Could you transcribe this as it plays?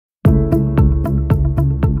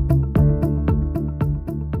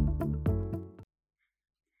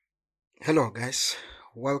Hello guys,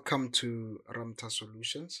 welcome to Ramta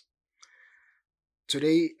Solutions.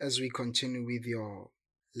 Today, as we continue with your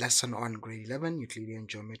lesson on grade 11 Euclidean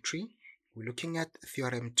Geometry, we're looking at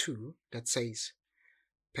theorem 2 that says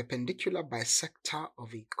perpendicular bisector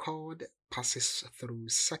of a chord passes through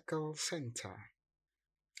circle center.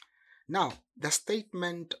 Now, the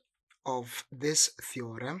statement of this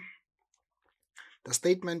theorem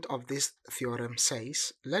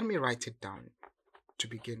says, let me write it down to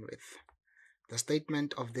begin with. The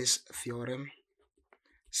statement of this theorem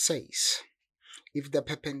says, if the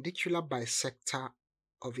perpendicular bisector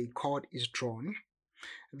of a chord is drawn,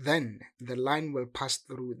 then the line will pass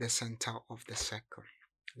through the center of the circle.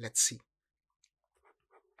 Let's see.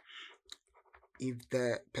 If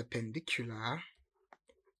the perpendicular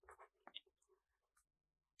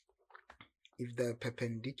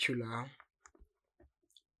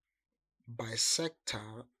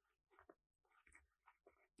bisector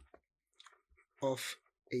of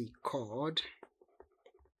a chord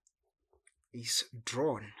is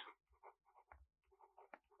drawn,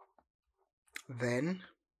 then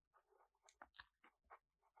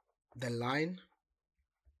the line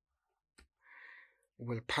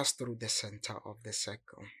will pass through the center of the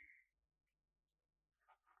circle.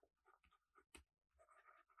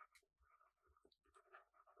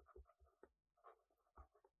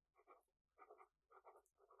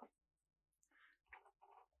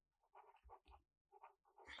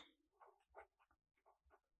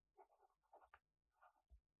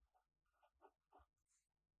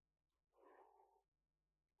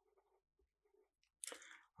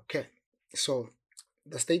 Okay, so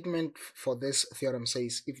the statement for this theorem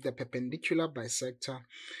says, if the perpendicular bisector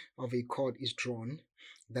of a chord is drawn,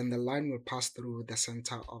 then the line will pass through the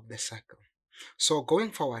center of the circle. So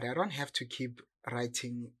going forward, I don't have to keep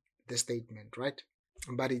writing the statement, right?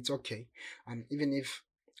 But it's okay. And even if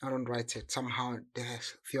I don't write it, somehow the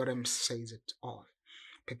theorem says it all.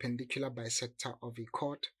 Perpendicular bisector of a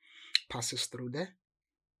chord passes through the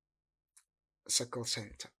circle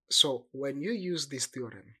center. So when you use this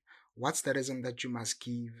theorem, what's the reason that you must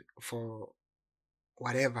give for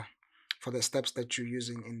whatever, for the steps that you're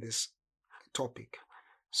using in this topic?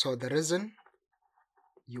 So the reason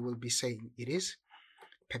you will be saying it is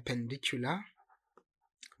perpendicular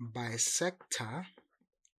bisector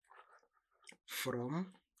from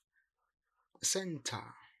center,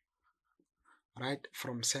 right?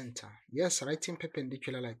 From center. Yes, writing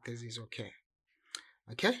perpendicular like this is okay.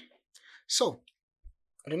 Okay, so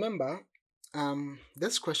remember,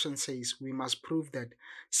 this question says we must prove that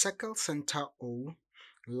circle center O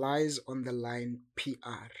lies on the line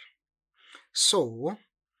PR. So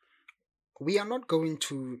we are not going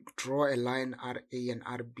to draw a line RA and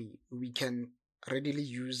RB. We can readily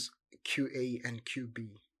use QA and QB.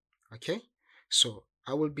 Okay, so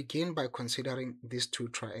I will begin by considering these two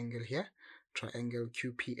triangles here, triangle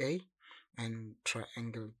QPA and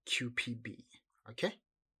triangle QPB. Okay,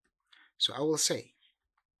 so I will say,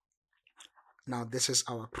 now this is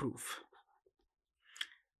our proof.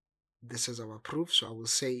 So I will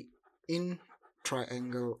say in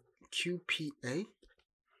triangle QPA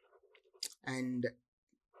and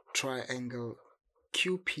triangle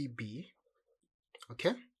QPB.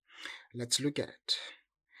 Okay, let's look at it.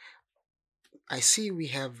 I see we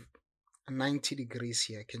have 90 degrees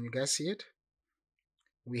here. Can you guys see it?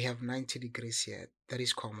 We have 90 degrees here. That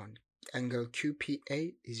is common. Angle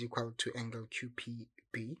QPA is equal to angle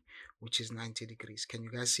QPB, which is 90 degrees. Can you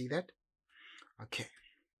guys see that? Okay,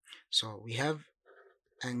 so we have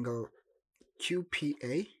angle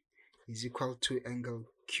QPA is equal to angle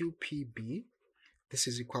QPB. This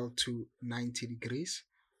is equal to 90 degrees.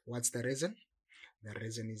 What's the reason? The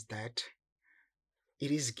reason is that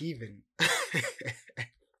it is given.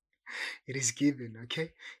 It is given,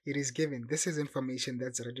 okay? It is given. This is information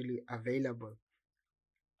that's readily available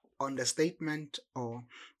on the statement or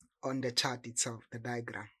on the chart itself, the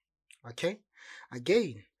diagram. Okay?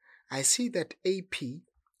 Again, I see that AP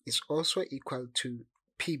is also equal to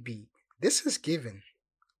PB. This is given.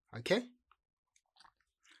 Okay?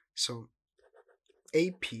 So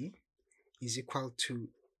AP is equal to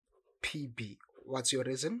PB. What's your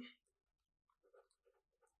reason?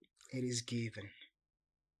 It is given.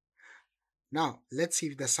 Now, let's see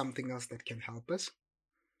if there's something else that can help us.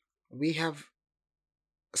 We have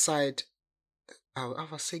side, I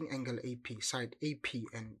was saying angle AP, side AP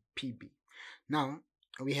and PB. Now,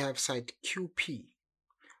 we have side QP.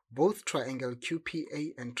 Both triangle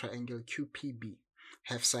QPA and triangle QPB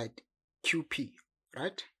have side QP,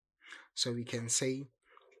 right? So we can say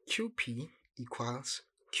QP equals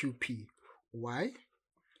QP. Why?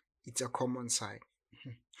 It's a common side.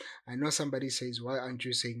 I know somebody says, why aren't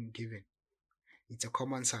you saying given? It's a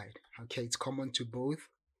common side. Okay, it's common to both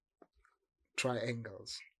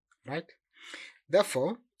triangles, right?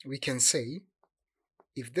 Therefore, we can say,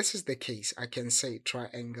 if this is the case, I can say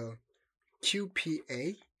triangle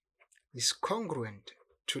QPA is congruent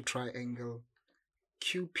to triangle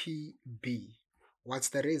QPB. What's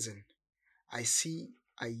the reason? I see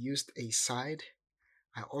I used a side,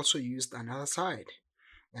 I also used another side,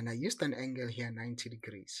 and I used an angle here 90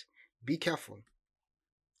 degrees. Be careful.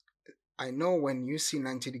 I know when you see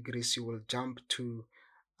 90 degrees, you will jump to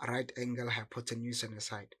a right angle, hypotenuse, and a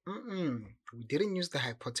side. We didn't use the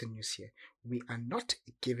hypotenuse here. We are not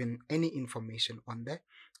given any information on the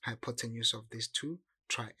hypotenuse of these two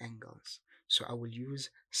triangles. So I will use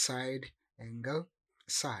side, angle,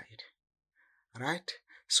 side. Right?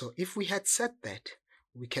 So if we had said that,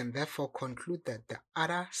 we can therefore conclude that the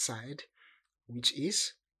other side, which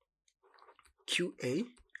is QA,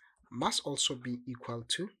 must also be equal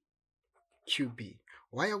to QB.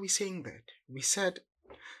 Why are we saying that? We said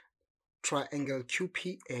triangle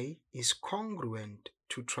QPA is congruent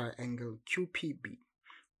to triangle QPB.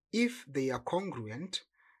 If they are congruent,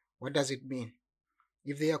 what does it mean?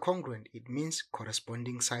 If they are congruent, it means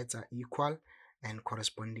corresponding sides are equal and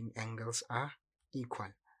corresponding angles are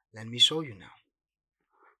equal. Let me show you now.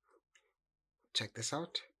 Check this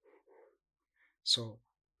out. So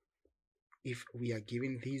if we are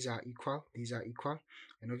given these are equal,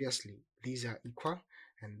 and obviously these are equal,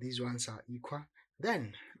 and these ones are equal,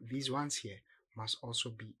 then these ones here must also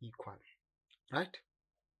be equal, right?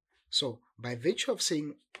 So by virtue of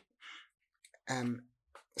saying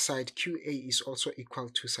side QA is also equal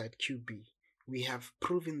to side QB, we have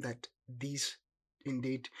proven that these,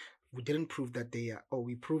 indeed, we didn't prove that they are, or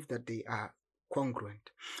we proved that they are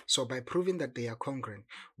congruent. So by proving that they are congruent,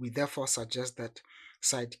 we therefore suggest that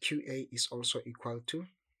side QA is also equal to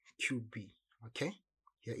QB. Okay,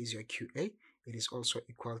 here is your QA. It is also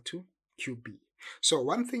equal to QB. So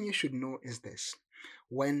one thing you should know is this: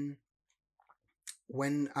 when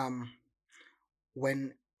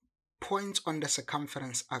points on the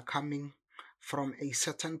circumference are coming from a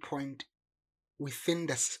certain point within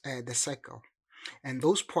the circle, and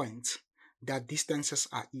those points, their distances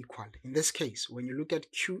are equal. In this case, when you look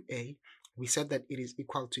at QA, we said that it is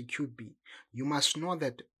equal to QB. You must know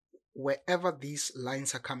that wherever these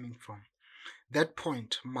lines are coming from, that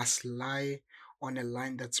point must lie on a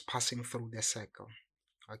line that's passing through the circle.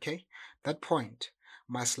 Okay, that point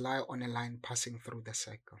must lie on a line passing through the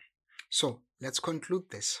circle. So let's conclude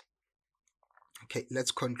this. Okay, let's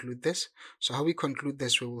conclude this. So how we conclude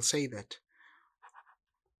this, we will say that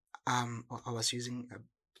I was using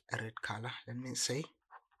a red color. Let me say,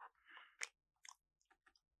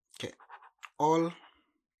 okay, all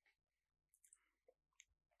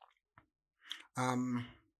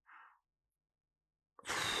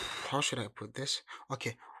how should I put this?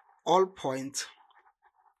 Okay, all points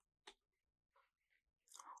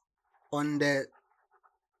on the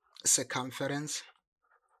circumference,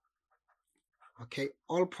 okay,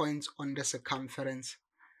 all points on the circumference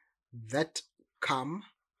that come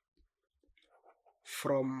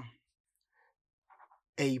from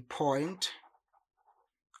a point,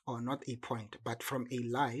 or not a point, but from a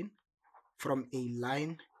line that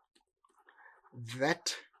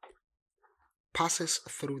passes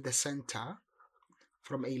through the center,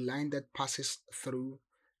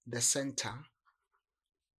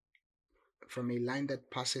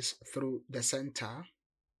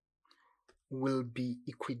 will be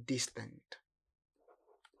equidistant.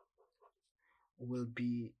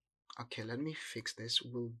 Okay, let me fix this.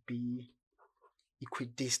 Will be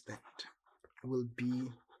equidistant.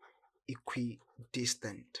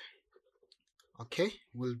 Okay,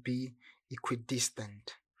 will be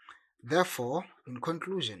equidistant. Therefore, in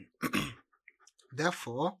conclusion,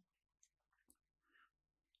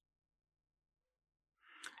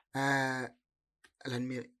 let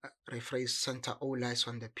me rephrase, center O lies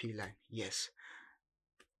on the P line. Yes.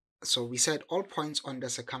 So we said all points on the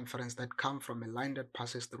circumference that come from a line that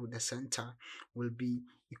passes through the center will be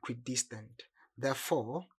equidistant.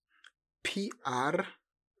 Therefore, PR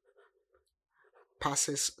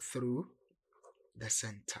passes through the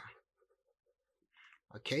center.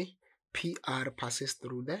 Okay, PR passes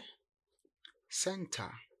through the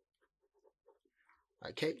center.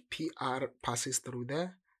 Okay, PR passes through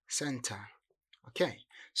the center. Okay,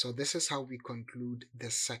 so this is how we conclude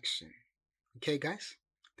this section. Okay, guys,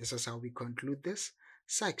 this is how we conclude this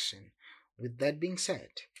section. With that being said,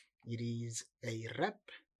 it is a wrap.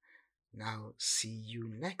 Now, see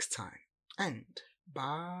you next time, and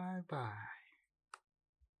bye-bye.